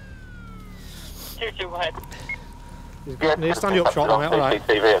 ahead. Need to stand you up shortly, mate, all right?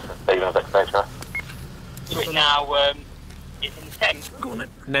 Now, it's in the 10. Go on then.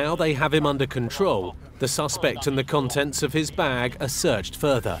 Now they have him under control. The suspect and the contents of his bag are searched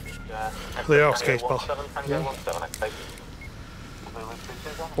further. Clear house case, Paul. Yeah.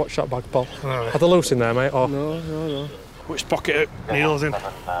 What shot bag, Paul? Are they loose in there, mate? Or? No. Which pocket are needles in?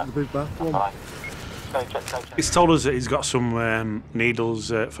 The big back one. He's told us that he's got some needles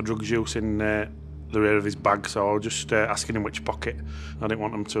for drug use in the rear of his bag, so I was just asking him which pocket. I didn't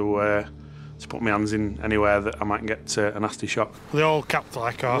want him to put my hands in anywhere that I might get a nasty shock. They all capped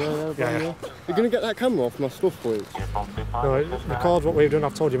like our... Yeah. You're going to get that camera off my stuff, please? No, it records what we've done,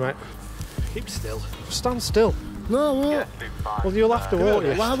 I've told you, mate. Keep still. Stand still. No, what? Well, you'll have to, won't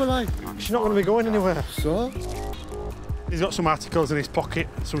you? Why would I? She's not going to be going anywhere. So? He's got some articles in his pocket,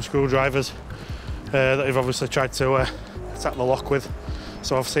 some screwdrivers that he've obviously tried to attack the lock with.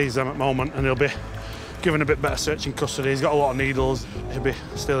 So I've seized them at the moment, and he'll be given a bit better search in custody. He's got a lot of needles. He'll be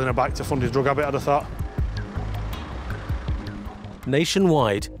stealing a bike to fund his drug habit, I'd have thought.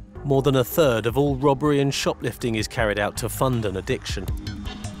 Nationwide, more than a third of all robbery and shoplifting is carried out to fund an addiction.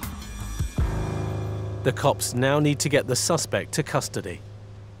 The cops now need to get the suspect to custody.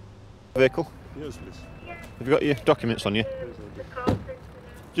 Vehicle? Yes, please. Have you got your documents on you?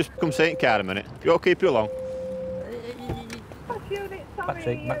 Just come sit in car a minute. You won't keep you long. Back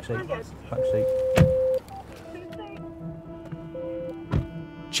seat.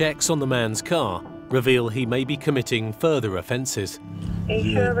 Checks on the man's car reveal he may be committing further offences.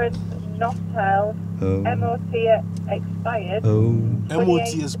 Insurance not held. MOT expired.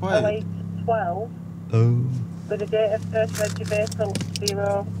 MOT expired. 12. With a date of first reg vehicle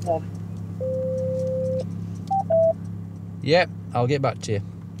 01. Yep, I'll get back to you.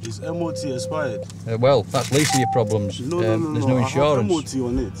 Is MOT expired? Well, that's least of your problems. There's no insurance. I have MOT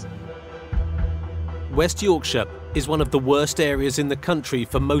on it. West Yorkshire is one of the worst areas in the country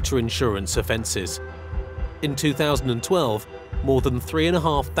for motor insurance offences. In 2012, more than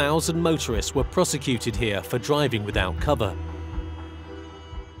 3,500 motorists were prosecuted here for driving without cover.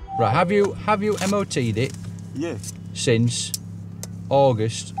 Right, have you MOT'd it? Yes. Since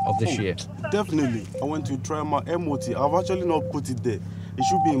August of this year? Definitely. I went to try my MOT. I've actually not put it there. It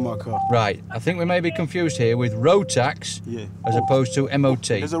should be in my car. Right, I think we may be confused here with road tax as opposed to MOT.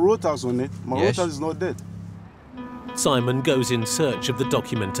 There's a road tax on it. My road tax is not dead. Simon goes in search of the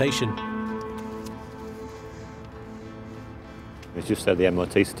documentation. It's just said the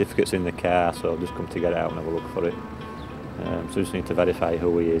MOT certificate's in the car, so I'll just come to get it out and have a look for it. So I just need to verify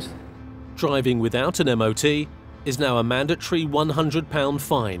who he is. Driving without an MOT is now a mandatory £100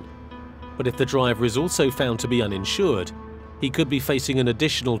 fine. But if the driver is also found to be uninsured, he could be facing an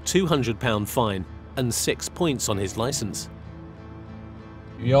additional £200 fine and 6 points on his licence.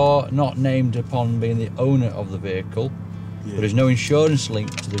 You're not named upon being the owner of the vehicle, but there's no insurance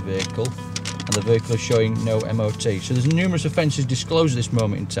linked to the vehicle, and the vehicle is showing no MOT. So there's numerous offences disclosed at this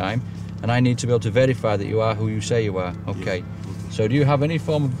moment in time, and I need to be able to verify that you are who you say you are. Okay. So do you have any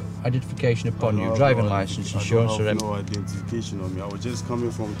form of identification upon you? Driving licence, insurance, or no identification on me. I was just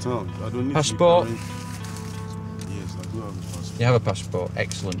coming from town. I don't need passport? To yes, I do have a passport. You have a passport.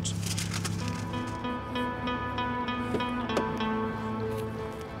 Excellent.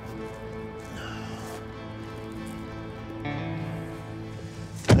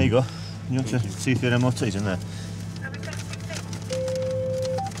 go. You want to see if your MOT's in there?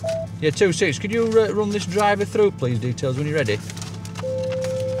 Yeah, 26. Could you run this driver through, please? Details when you're ready.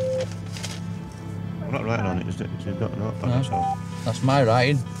 I'm not writing on it, is it? You've got a notepad, so. That's my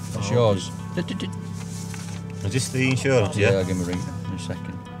writing. That's yours. Is this the insurance? Yeah, I'll give him a ring in a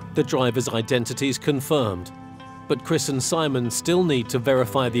second. The driver's identity is confirmed, but Chris and Simon still need to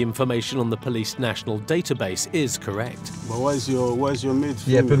verify the information on the police national database is correct. But where's your mate?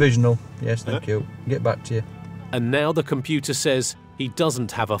 Yeah, provisional. Yes, thank you. Get back to you. And now the computer says he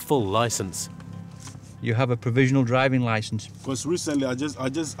doesn't have a full license. You have a provisional driving license. Because recently I just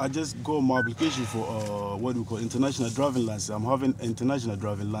got my application for what we call international driving license. I'm having international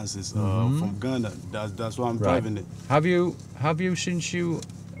driving license from Ghana. That's why I'm driving it. Have you since you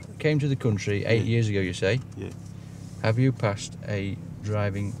came to the country 8 years ago? You say. Yeah. Have you passed a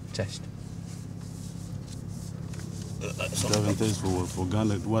driving test? Driving test for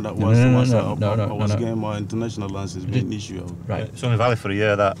Ghana. When I was getting my international license being issued. Right. It's only valid for a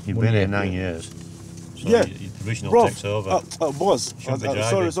year. That you've been here 9 years. So yeah, your provisional bro, takes over. Boss,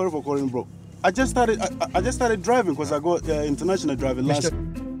 sorry for calling, bro. I just started driving because I got international driving license.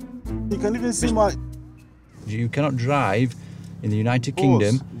 You can even see my. You cannot drive in the United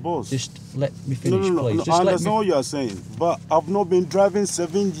Kingdom. Boss. Just let me finish, please. I understand what you are saying, but I've not been driving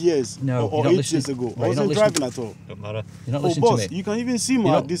 7 years or 8 years ago. I wasn't driving at all. Don't matter. You're not listening boss, to me. You can even see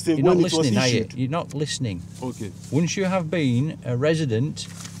my this thing when it was issued. Are you? You're not listening. Okay. Once you have been a resident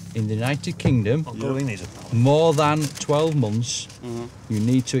in the United Kingdom more than 12 months, you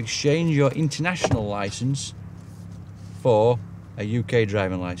need to exchange your international license for a UK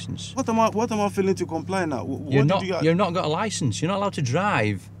driving license. What am I feeling to comply now? You've not got a license. You're not allowed to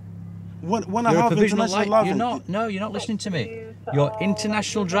drive. When I have international license, you're not listening to me. Your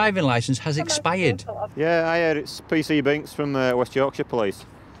international driving license has expired. Yeah, I heard it's PC Binks from West Yorkshire Police.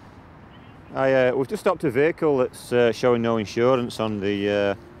 We've just stopped a vehicle that's showing no insurance on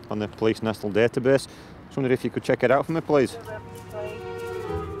the police national database. Just wondered if you could check it out for me, please.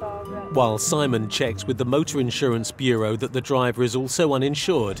 While Simon checks with the Motor Insurance Bureau that the driver is also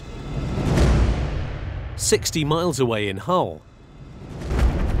uninsured, 60 miles away in Hull.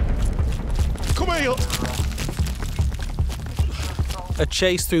 Come here! A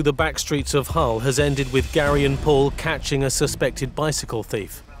chase through the back streets of Hull has ended with Gary and Paul catching a suspected bicycle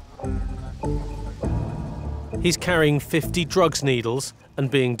thief. He's carrying 50 drugs needles and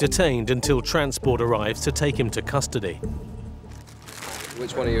being detained until transport arrives to take him to custody.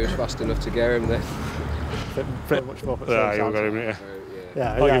 Which one of you is fast enough to get him then? Pretty much both at the same time. You got him,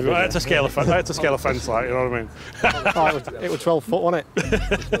 yeah. I had to scale a fence, like, you know what I mean? It was 12 foot, wasn't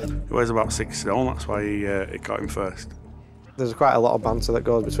it? He weighs about 6 stone, that's why he caught him first. There's quite a lot of banter that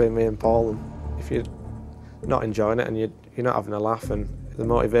goes between me and Paul, and if you're not enjoying it and you're not having a laugh, and the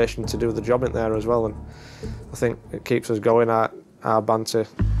motivation to do the job in there as well, and I think it keeps us going, our banter.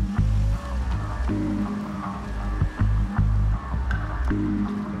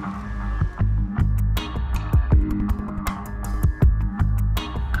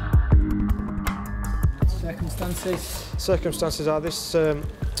 Circumstances are this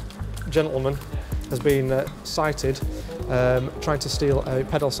gentleman has been sighted trying to steal a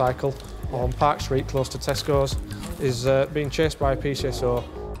pedal cycle on Park Street close to Tesco's. He's being chased by a PCSO.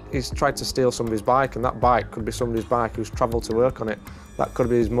 He's tried to steal somebody's bike, and that bike could be somebody's bike who's travelled to work on it. That could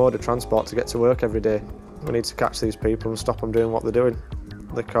be his mode of transport to get to work every day. We need to catch these people and stop them doing what they're doing.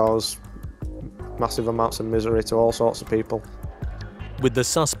 They cause massive amounts of misery to all sorts of people. With the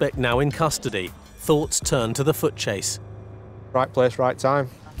suspect now in custody, thoughts turn to the foot chase. Right place, right time.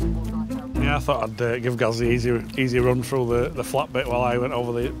 Yeah, I thought I'd give Gaz the easy run through the flat bit while I went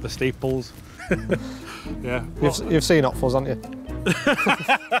over the steeples. Yeah. You've seen Hot Fuzz, haven't you?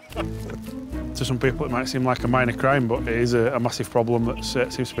 To some people it might seem like a minor crime, but it is a massive problem that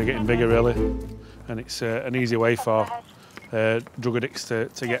seems to be getting bigger, really. And it's an easy way for drug addicts to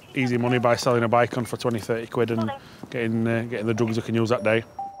get easy money by selling a bike on for 20, 30 quid and getting the drugs they can use that day.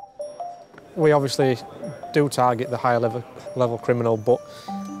 We obviously do target the higher level criminal, but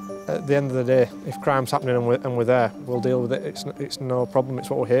at the end of the day, if crime's happening and we're there, we'll deal with it. It's no problem. It's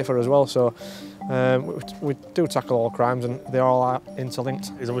what we're here for as well. So we do tackle all crimes, and they all are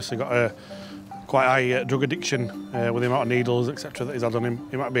interlinked. He's obviously got a quite high drug addiction with the amount of needles, etc. that he's had on him.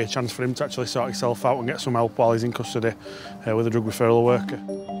 It might be a chance for him to actually sort himself out and get some help while he's in custody with a drug referral worker.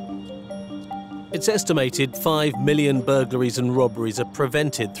 It's estimated 5 million burglaries and robberies are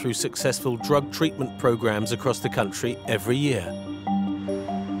prevented through successful drug treatment programs across the country every year.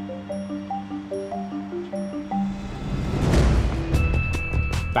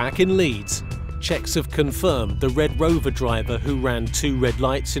 Back in Leeds, Checks have confirmed the Red Rover driver who ran 2 red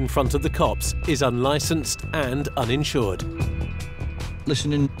lights in front of the cops is unlicensed and uninsured.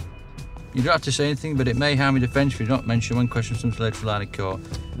 Listening, you don't have to say anything, but it may harm your defence if you don't mention when questions comes later for line of court.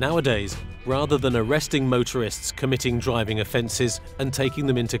 Nowadays, rather than arresting motorists committing driving offences and taking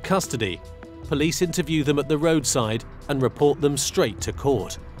them into custody, police interview them at the roadside and report them straight to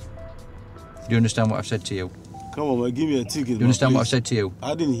court. Do you understand what I've said to you? Come on, man, give me a ticket. Do you understand what I've said to you?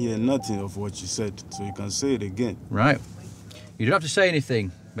 I didn't hear nothing of what you said, so you can say it again. Right. You don't have to say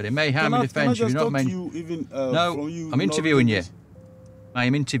anything, but it may harm your defence if you don't mention. No, I'm interviewing you. I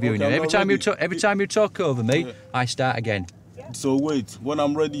am interviewing you. Every time you talk over me, I start again. So wait, when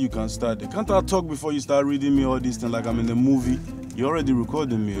I'm ready, you can start. Can't I talk before you start reading me all this thing like I'm in a movie? You're already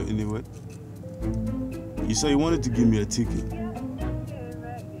recording me anyway. You said you wanted to give me a ticket.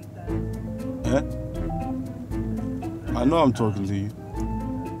 Eh? I know I'm talking to you.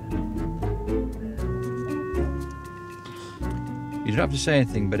 You don't have to say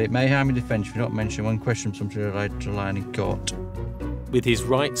anything, but it may harm your defence if you don't mention one question something related to line in court. With his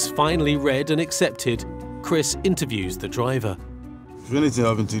rights finally read and accepted, Chris interviews the driver. If anything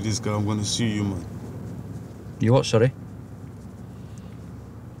happens to this guy, I'm going to sue you, man. You what, sorry?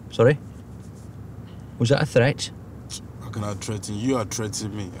 Sorry? Was that a threat? How can I threaten you? You are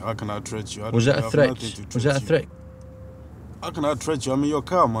threatening me. How can I threat you? Was that a threat? Was that a threat? How can I threat you? I'm in your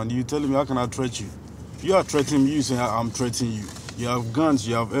car, man. You telling me how can I threat you? You are threatening me. You saying I'm threatening you. You have guns.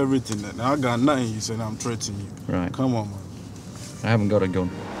 You have everything. And I got nothing. You saying I'm threatening you. Right. Come on, man. I haven't got a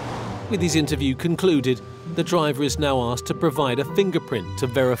gun. With his interview concluded, the driver is now asked to provide a fingerprint to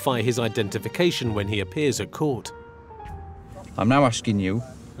verify his identification when he appears at court. I'm now asking you,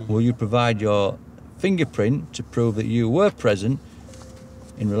 will you provide your fingerprint to prove that you were present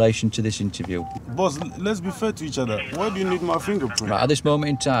in relation to this interview? Boss, let's be fair to each other. Why do you need my fingerprint? Right, at this moment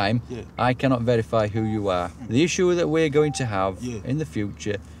in time, I cannot verify who you are. The issue that we're going to have in the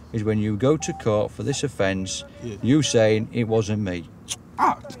future is when you go to court for this offence, you saying it wasn't me.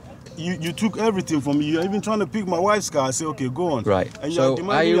 You took everything from me. You're even trying to pick my wife's car. I said, okay, go on. Right. And so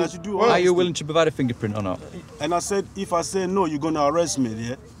are you willing to provide a fingerprint or not? And I said, if I say no, you're going to arrest me,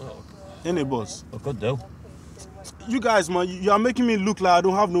 yeah? Any boss? I could do. You guys, man, you are making me look like I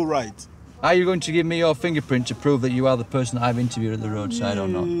don't have no right. Are you going to give me your fingerprint to prove that you are the person that I've interviewed at the roadside or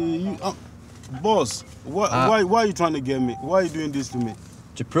not? Boss, why are you trying to get me? Why are you doing this to me?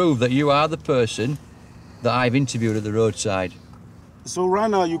 To prove that you are the person that I've interviewed at the roadside. So right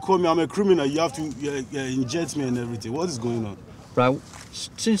now you call me I'm a criminal, you have to inject me and everything. What is going on? Right,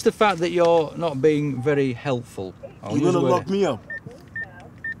 since the fact that you're not being very helpful... You're going to lock me up?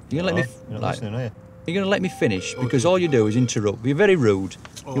 You're going to let me finish, because all you do is interrupt. You're very rude.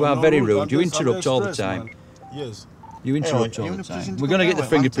 You are very rude. You interrupt all the time. Yes. You interrupt all the time. We're going to get the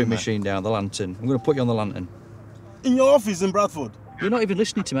fingerprint machine down, the lantern. I'm going to put you on the lantern. In your office in Bradford? You're not even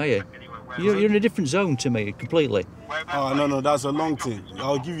listening to me, are you? You're in a different zone to me, completely. Oh, no, that's a long thing.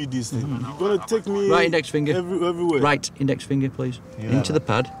 I'll give you this thing. You're going to take me... Right index finger. Everywhere. Right index finger, please. Into the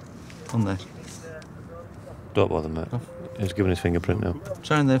pad. On there. Don't bother, mate. He's giving his fingerprint now.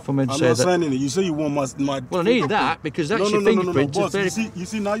 Sign there for me to I'm say not that. signing it. You say you want my Well, I need that because that's your fingerprint. No. Boss, you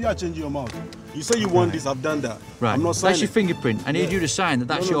see, now you are changing your mouth. You say you want this, I've done that. Right. I'm not signing That's your fingerprint. I need you to sign that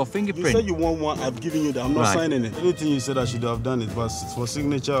that's your fingerprint. You said you want one, I've given you that. I'm not signing it. Anything you said I should have done it, but for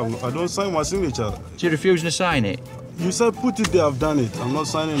signature, I don't sign my signature. So you're refusing to sign it? You said put it there, I've done it. I'm not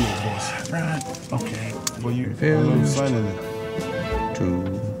signing it, boss. Right. Okay. But I'm not signing it.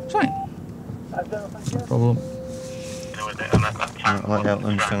 To sign. No problem.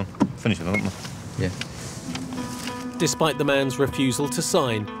 Finish it, don't we? Yeah. Despite the man's refusal to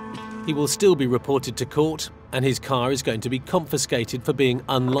sign, he will still be reported to court and his car is going to be confiscated for being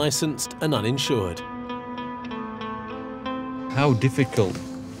unlicensed and uninsured. How difficult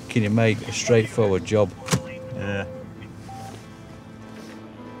can you make a straightforward job? Yeah.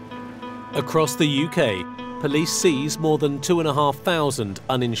 Across the UK, police seize more than 2,500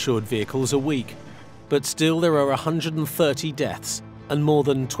 uninsured vehicles a week, but still there are 130 deaths and more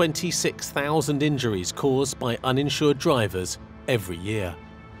than 26,000 injuries caused by uninsured drivers every year.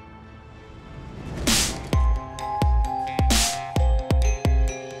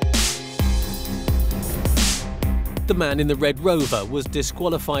 The man in the Red Rover was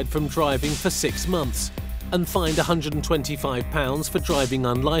disqualified from driving for 6 months and fined £125 for driving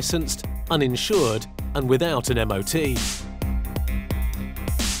unlicensed, uninsured and without an MOT.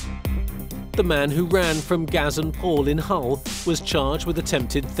 The man who ran from Gaz and Paul in Hull was charged with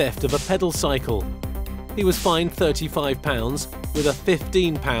attempted theft of a pedal cycle. He was fined £35 with a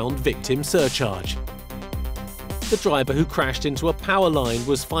 £15 victim surcharge. The driver who crashed into a power line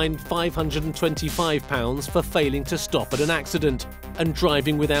was fined £525 for failing to stop at an accident and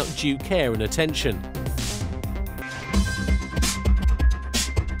driving without due care and attention.